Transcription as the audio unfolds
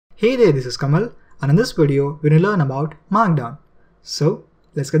Hey there, this is Kamal, and in this video we're going to learn about Markdown. So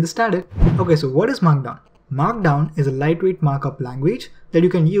let's get this started. Okay, so what is Markdown? Markdown is a lightweight markup language that you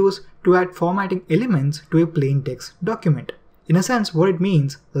can use to add formatting elements to a plain text document. In a sense, what it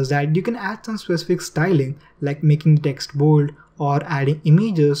means is that you can add some specific styling like making the text bold or adding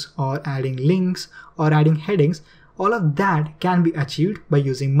images or adding links or adding headings. All of that can be achieved by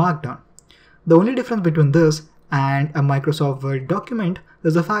using Markdown. The only difference between this and a Microsoft Word document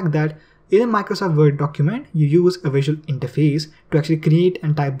is the fact that in a Microsoft Word document, you use a visual interface to actually create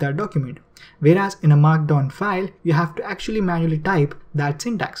and type that document. Whereas in a Markdown file, you have to actually manually type that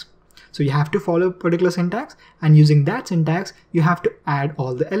syntax. So you have to follow a particular syntax, and using that syntax, you have to add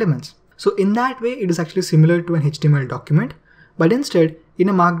all the elements. So in that way, it is actually similar to an HTML document, but instead in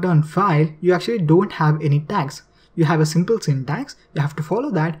a Markdown file, you actually don't have any tags. You have a simple syntax. You have to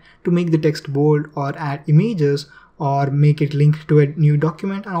follow that to make the text bold or add images or make it link to a new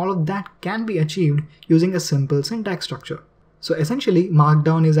document, and all of that can be achieved using a simple syntax structure. So essentially,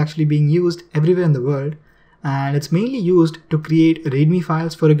 Markdown is actually being used everywhere in the world, and it's mainly used to create README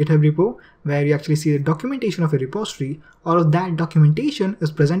files for a GitHub repo where you actually see the documentation of a repository. All of that documentation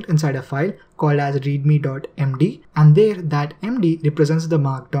is present inside a file called as readme.md, and there that MD represents the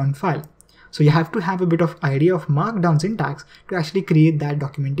Markdown file. So you have to have a bit of idea of Markdown syntax to actually create that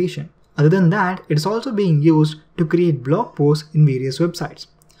documentation. Other than that, it is also being used to create blog posts in various websites.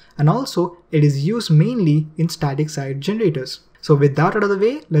 And also, it is used mainly in static site generators. So with that out of the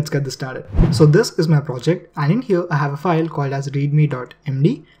way, let's get this started. So this is my project, and in here I have a file called as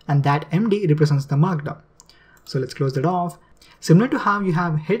readme.md, and that MD represents the Markdown. So let's close that off. Similar to how you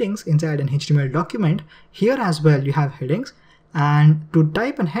have headings inside an HTML document, here as well you have headings. And to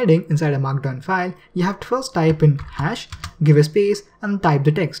type a heading inside a Markdown file, you have to first type in hash, give a space, and type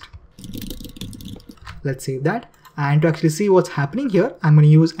the text. Let's save that. And to actually see what's happening here, I'm going to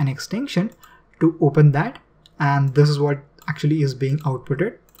use an extension to open that. And this is what actually is being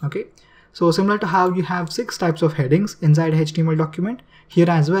outputted. Okay. So similar to how you have 6 types of headings inside a HTML document, here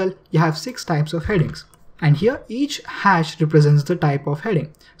as well, you have 6 types of headings. And here each hash represents the type of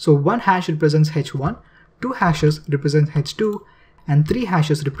heading. So one hash represents h1, 2 hashes represent h2, and 3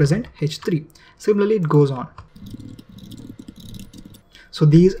 hashes represent h3. Similarly, it goes on. So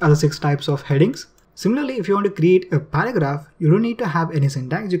these are the 6 types of headings. Similarly, if you want to create a paragraph, you don't need to have any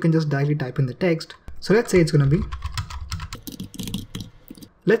syntax. You can just directly type in the text. So let's say it's going to be,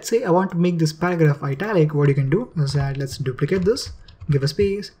 let's say I want to make this paragraph italic. What you can do is that let's duplicate this, give a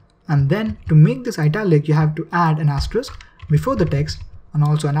space, and then to make this italic, you have to add an asterisk before the text and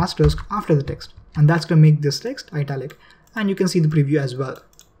also an asterisk after the text. And that's going to make this text italic, and you can see the preview as well.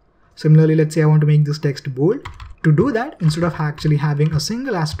 Similarly, let's say I want to make this text bold. To do that, instead of actually having a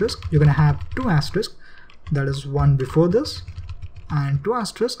single asterisk, you're going to have 2 asterisks. That is one before this and 2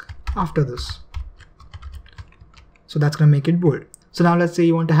 asterisks after this. So that's going to make it bold. So now let's say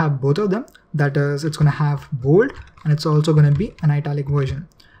you want to have both of them. That is, it's going to have bold and it's also going to be an italic version.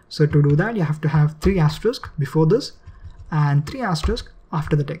 So to do that, you have to have 3 asterisks before this and 3 asterisks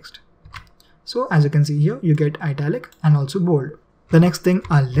after the text. So as you can see here, you get italic and also bold. The next thing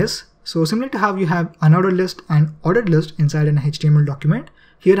are lists. So similar to how you have unordered list and ordered list inside an HTML document,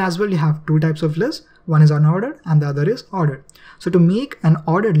 here as well you have 2 types of lists. One is unordered and the other is ordered. So to make an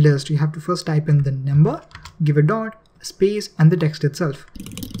ordered list, you have to first type in the number, give a dot, a space, and the text itself.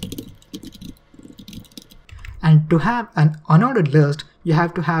 And to have an unordered list, you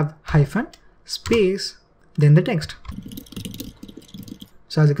have to have hyphen, space, then the text.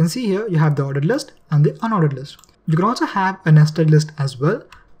 So as you can see here, you have the ordered list and the unordered list. You can also have a nested list as well.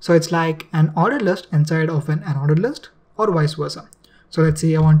 So it's like an ordered list inside of an unordered list or vice versa. So let's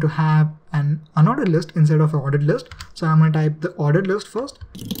say I want to have an unordered list inside of an ordered list. So I'm going to type the ordered list first.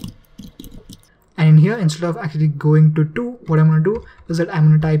 And in here, instead of actually going to 2, what I'm going to do is that I'm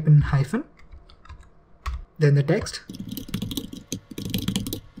going to type in hyphen, then the text.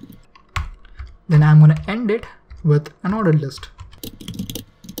 Then I'm going to end it with an ordered list.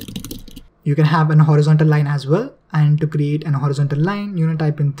 You can have an horizontal line as well, and to create an horizontal line, you're going to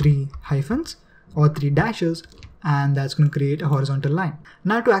type in 3 hyphens or 3 dashes, and that's going to create a horizontal line.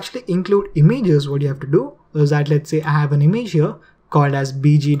 Now to actually include images, what you have to do is that let's say I have an image here called as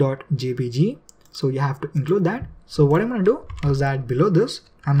bg.jpg, so you have to include that. So what I'm going to do is that below this,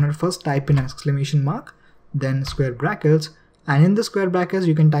 I'm going to first type in an exclamation mark, then square brackets, and in the square brackets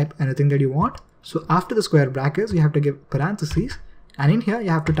you can type anything that you want. So after the square brackets, you have to give parentheses. And in here, you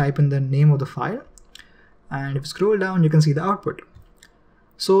have to type in the name of the file. And if you scroll down, you can see the output.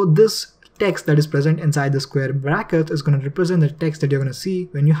 So this text that is present inside the square bracket is going to represent the text that you're going to see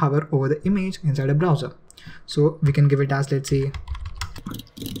when you hover over the image inside a browser. So we can give it as, let's say,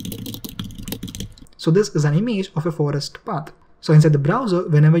 So this is an image of a forest path. So inside the browser,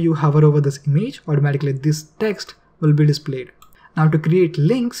 whenever you hover over this image, automatically this text will be displayed. Now to create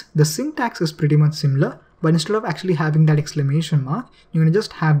links, the syntax is pretty much similar, but instead of actually having that exclamation mark, you're going to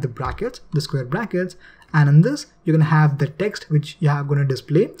just have the brackets, the square brackets, and in this, you're going to have the text which you are going to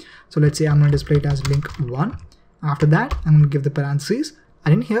display. So let's say I'm going to display it as link 1. After that, I'm going to give the parentheses,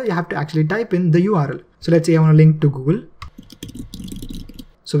 and in here you have to actually type in the URL. So let's say I want to link to Google.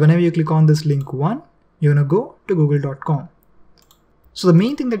 So whenever you click on this link 1, you're going to go to google.com. So the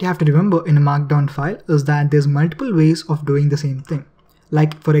main thing that you have to remember in a markdown file is that there's multiple ways of doing the same thing.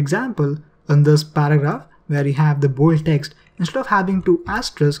 Like for example, in this paragraph where you have the bold text, instead of having 2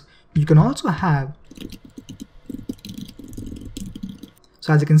 asterisks, you can also have.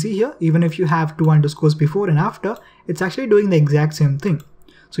 So as you can see here, even if you have 2 underscores before and after, it's actually doing the exact same thing.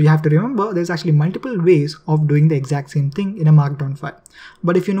 So you have to remember there's actually multiple ways of doing the exact same thing in a markdown file.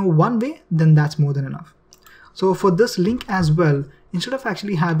 But if you know one way, then that's more than enough. So for this link as well, instead of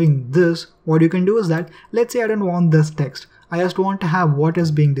actually having this, what you can do is that, let's say I don't want this text. I just want to have what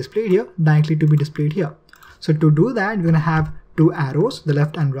is being displayed here directly to be displayed here. So to do that, we're going to have 2 arrows, the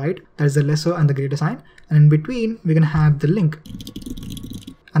left and right, that is the lesser and the greater sign. And in between, we're going to have the link.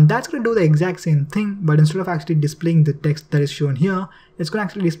 And that's going to do the exact same thing, but instead of actually displaying the text that is shown here, it's going to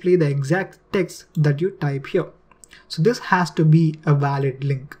actually display the exact text that you type here. So this has to be a valid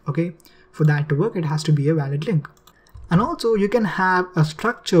link, okay? For that to work, it has to be a valid link. And also you can have a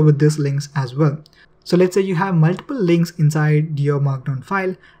structure with these links as well. So let's say you have multiple links inside your markdown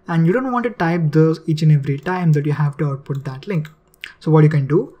file and you don't want to type those each and every time that you have to output that link. So what you can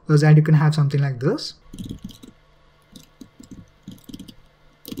do is that you can have something like this.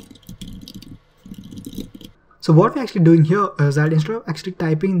 So what we're actually doing here is that instead of actually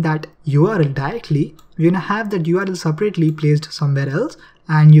typing that URL directly, we're going to have that URL separately placed somewhere else,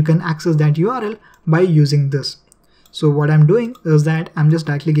 and you can access that URL by using this. So what I'm doing is that I'm just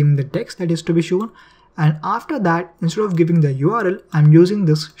directly giving the text that is to be shown, and after that, instead of giving the URL, I'm using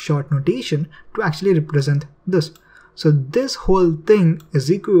this short notation to actually represent this. So this whole thing is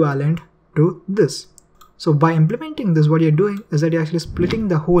equivalent to this. So by implementing this, what you're doing is that you're actually splitting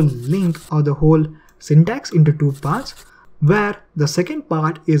the whole link or the whole syntax into 2 parts, where the second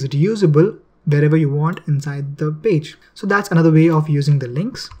part is reusable wherever you want inside the page. So that's another way of using the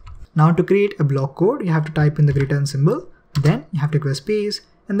links. Now to create a block code, you have to type in the greater than symbol, then you have to give a space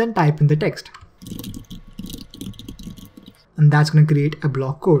and then type in the text. And that's going to create a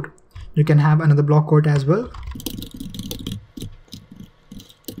block code. You can have another block code as well.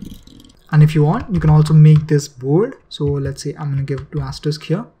 And if you want, you can also make this bold. So let's say I'm going to give 2 asterisks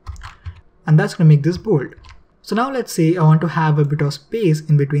here. And that's going to make this bold. So now let's say I want to have a bit of space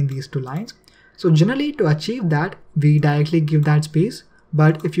in between these 2 lines. So generally to achieve that, we directly give that space.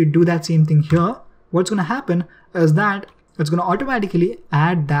 But if you do that same thing here, what's going to happen is that it's going to automatically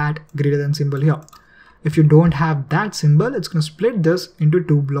add that greater than symbol here. If you don't have that symbol, it's going to split this into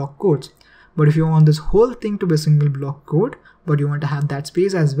 2 block codes. But if you want this whole thing to be a single block code, but you want to have that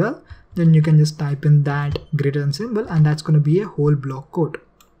space as well, then you can just type in that greater than symbol, and that's going to be a whole block code.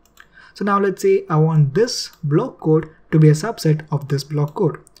 So now let's say I want this block code to be a subset of this block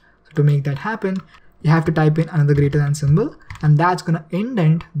code. So to make that happen, you have to type in another greater than symbol, and that's going to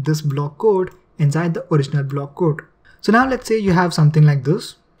indent this block code inside the original block code. So now let's say you have something like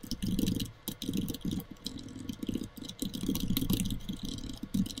this.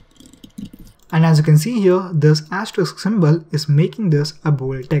 And as you can see here, this asterisk symbol is making this a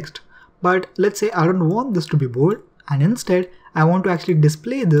bold text. But let's say I don't want this to be bold, and instead I want to actually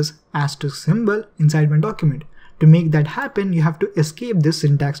display this asterisk symbol inside my document. To make that happen, you have to escape this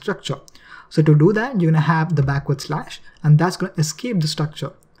syntax structure. So to do that, you're going to have the backward slash, and that's going to escape the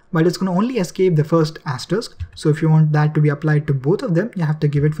structure. But it's going to only escape the first asterisk. So if you want that to be applied to both of them, you have to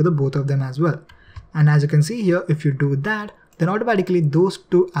give it for the both of them as well. And as you can see here, if you do that, then automatically those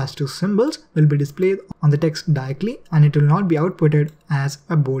 2 asterisk symbols will be displayed on the text directly, and it will not be outputted as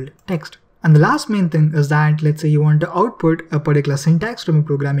a bold text. And the last main thing is that, let's say you want to output a particular syntax from a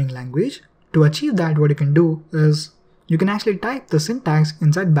programming language. To achieve that, what you can do is you can actually type the syntax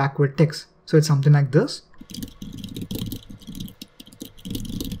inside backward text. So it's something like this.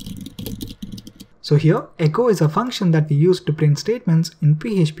 So here, echo is a function that we use to print statements in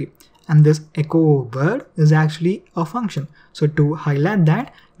PHP. And this echo word is actually a function. So to highlight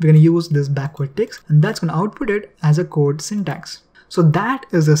that, we're going to use this backward text, and that's going to output it as a code syntax. So that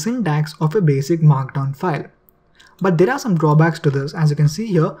is the syntax of a basic markdown file. But there are some drawbacks to this. As you can see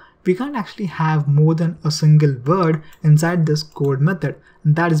here, we can't actually have more than a single word inside this code method.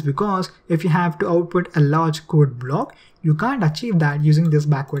 And that is because if you have to output a large code block, you can't achieve that using this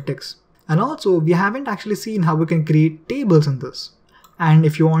backward text. And also we haven't actually seen how we can create tables in this. And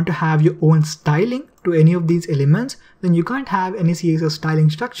if you want to have your own styling to any of these elements, then you can't have any CSS styling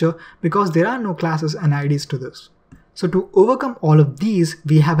structure because there are no classes and IDs to this. So to overcome all of these,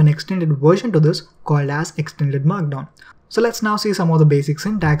 we have an extended version to this called as extended markdown. So let's now see some of the basic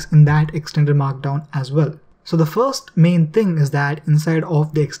syntax in that extended markdown as well. So the first main thing is that inside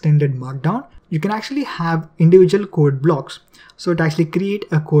of the extended markdown, you can actually have individual code blocks. So to actually create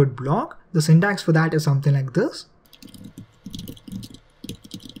a code block, the syntax for that is something like this.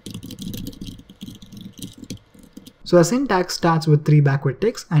 So a syntax starts with 3 backward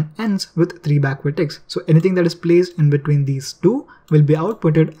ticks and ends with 3 backward ticks. So anything that is placed in between these two will be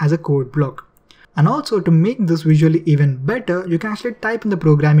outputted as a code block. And also to make this visually even better, you can actually type in the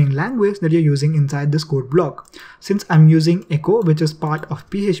programming language that you're using inside this code block. Since I'm using Echo, which is part of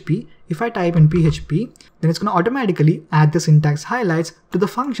PHP, if I type in PHP, then it's going to automatically add the syntax highlights to the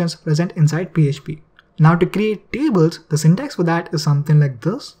functions present inside PHP. Now to create tables, the syntax for that is something like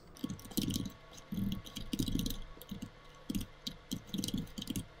this.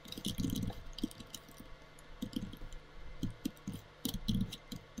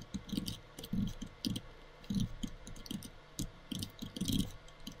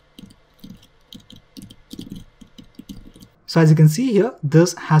 So as you can see here,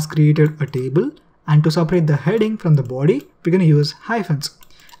 this has created a table, and to separate the heading from the body, we're going to use hyphens.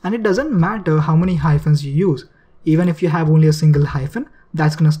 And it doesn't matter how many hyphens you use. Even if you have only a single hyphen,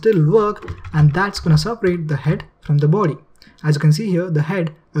 that's going to still work, and that's going to separate the head from the body. As you can see here, the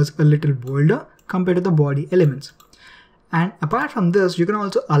head is a little bolder compared to the body elements. And apart from this, you can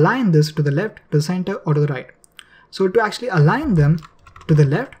also align this to the left, to the center, or to the right. So to actually align them to the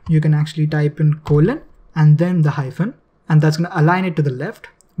left, you can actually type in colon and then the hyphen. And that's going to align it to the left.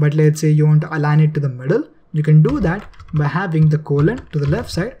 But let's say you want to align it to the middle. You can do that by having the colon to the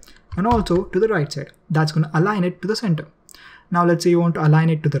left side and also to the right side. That's going to align it to the center. Now let's say you want to align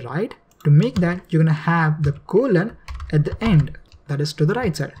it to the right. To make that, you're going to have the colon at the end, that is to the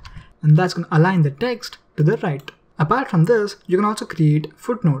right side. And that's going to align the text to the right. Apart from this, you can also create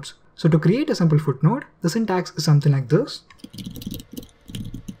footnotes. So to create a simple footnote, the syntax is something like this.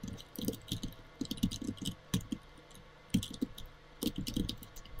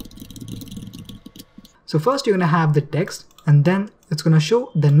 So first you're going to have the text, and then it's going to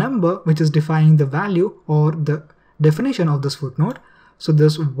show the number which is defining the value or the definition of this footnote. So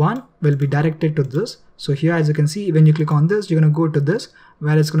this one will be directed to this. So here, as you can see, when you click on this, you're going to go to this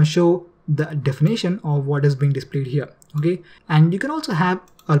where it's going to show the definition of what is being displayed here. Okay. And you can also have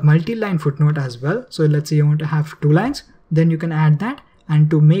a multi-line footnote as well. So let's say you want to have 2 lines, then you can add that. And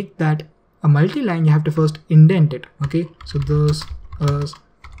to make that a multi-line, you have to first indent it. Okay. So this is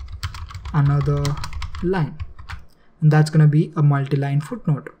another line, and that's going to be a multi-line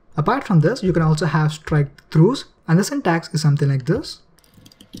footnote. Apart from this, you can also have strike throughs, and the syntax is something like this.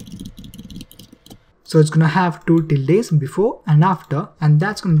 So it's going to have 2 tildes before and after, and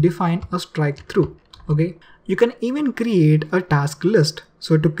that's going to define a strike through. Okay. You can even create a task list.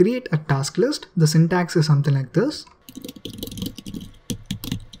 So to create a task list, the syntax is something like this.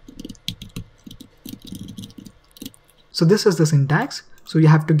 So this is the syntax. So you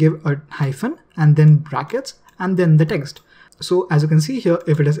have to give a hyphen and then brackets and then the text. So as you can see here,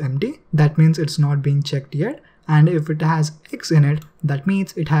 if it is empty, that means it's not been checked yet. And if it has X in it, that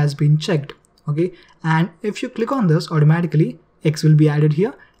means it has been checked. Okay. And if you click on this, automatically X will be added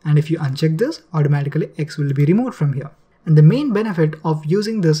here. And if you uncheck this, automatically X will be removed from here. And the main benefit of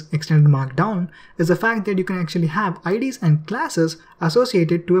using this extended markdown is the fact that you can actually have IDs and classes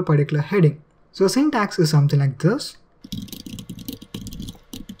associated to a particular heading. So syntax is something like this.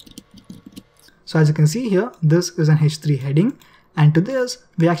 So as you can see here, this is an H3 heading, and to this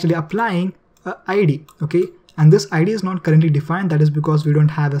we're actually applying a ID. Okay, and this ID is not currently defined. That is because we don't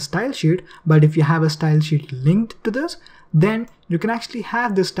have a style sheet. But if you have a style sheet linked to this, then you can actually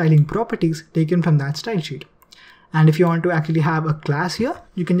have the styling properties taken from that style sheet. And if you want to actually have a class here,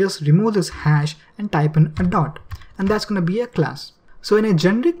 you can just remove this hash and type in a dot, and that's going to be a class. So in a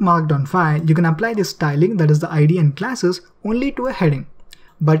generic markdown file, you can apply this styling, that is the ID and classes, only to a heading.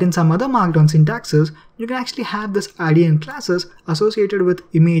 But in some other markdown syntaxes, you can actually have this ID and classes associated with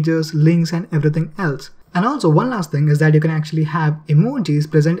images, links, and everything else. And also one last thing is that you can actually have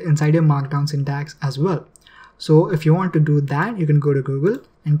emojis present inside your markdown syntax as well. So if you want to do that, you can go to Google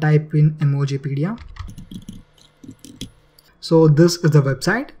and type in Emojipedia. So this is the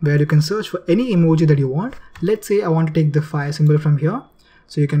website where you can search for any emoji that you want. Let's say I want to take the fire symbol from here.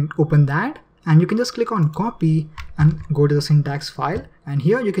 So you can open that and you can just click on copy and go to the syntax file, and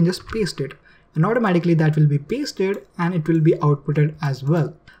here you can just paste it. and automatically that will be pasted and it will be outputted as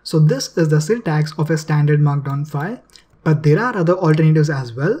well. So this is the syntax of a standard Markdown file, but there are other alternatives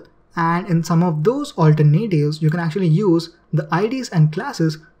as well. And in some of those alternatives, you can actually use the IDs and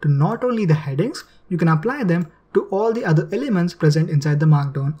classes to not only the headings, you can apply them to all the other elements present inside the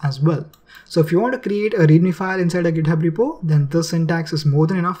Markdown as well. So if you want to create a README file inside a GitHub repo, then this syntax is more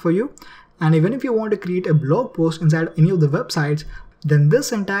than enough for you. And even if you want to create a blog post inside any of the websites, then this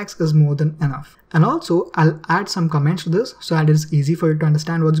syntax is more than enough. And also I'll add some comments to this so that it's easy for you to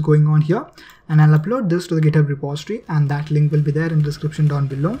understand what's going on here. And I'll upload this to the GitHub repository, and that link will be there in the description down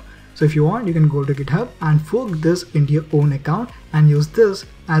below. So if you want, you can go to GitHub and fork this into your own account and use this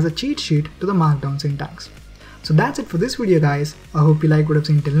as a cheat sheet to the Markdown syntax. So that's it for this video, guys. I hope you liked what I've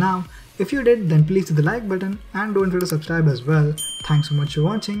seen till now. If you did, then please hit the like button and don't forget to subscribe as well. Thanks so much for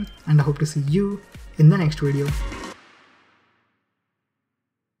watching, and I hope to see you in the next video.